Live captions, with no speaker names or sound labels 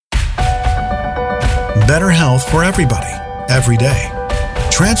better health for everybody, every day.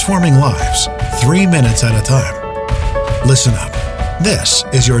 Transforming lives, 3 minutes at a time. Listen up. This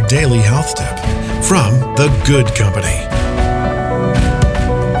is your daily health tip from The Good Company.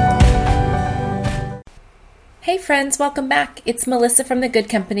 Hey friends, welcome back. It's Melissa from The Good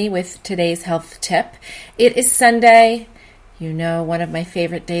Company with today's health tip. It is Sunday, one of my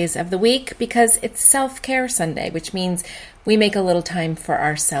favorite days of the week because it's Self-Care Sunday, which means we make a little time for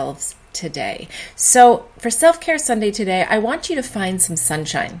ourselves today. So for Self-Care Sunday today, I want you to find some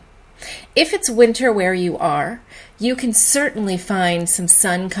sunshine. If it's winter where you are, you can certainly find some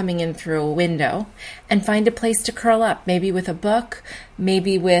sun coming in through a window and find a place to curl up, maybe with a book,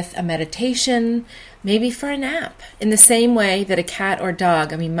 maybe with a meditation, maybe for a nap. In the same way that a cat or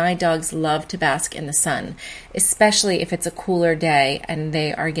dog, my dogs love to bask in the sun, especially if it's a cooler day and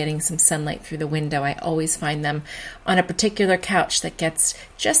they are getting some sunlight through the window. I always find them on a particular couch that gets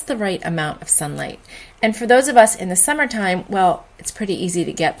just the right amount of sunlight. And for those of us in the summertime, well, it's pretty easy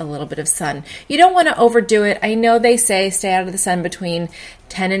to get a little bit of sun. You don't want to overdo it. I know they say stay out of the sun between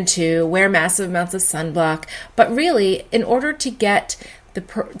 10 and 2, wear massive amounts of sunblock, but really, in order to get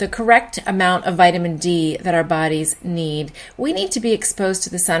the correct amount of vitamin D that our bodies need, we need to be exposed to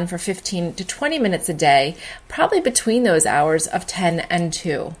the sun for 15 to 20 minutes a day, probably between those hours of 10 and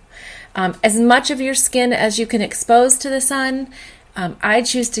 2. As much of your skin as you can expose to the sun. I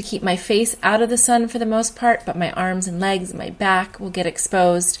choose to keep my face out of the sun for the most part, but my arms and legs and my back will get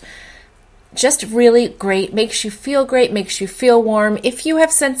exposed. Just really great, makes you feel great, makes you feel warm. If you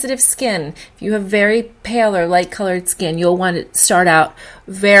have sensitive skin, if you have very pale or light-colored skin, you'll want to start out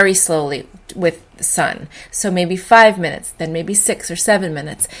very slowly with the sun. So maybe 5 minutes, then maybe 6 or 7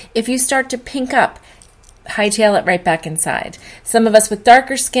 minutes. If you start to pink up, hightail it right back inside. Some of us with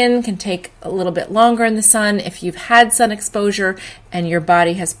darker skin can take a little bit longer in the sun. If you've had sun exposure and your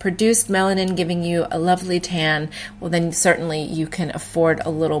body has produced melanin giving you a lovely tan, well then certainly you can afford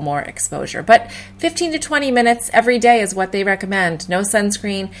a little more exposure. But 15 to 20 minutes every day is what they recommend. No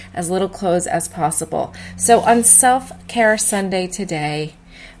sunscreen, as little clothes as possible. So on Self-Care Sunday today,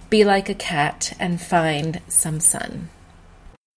 be like a cat and find some sun.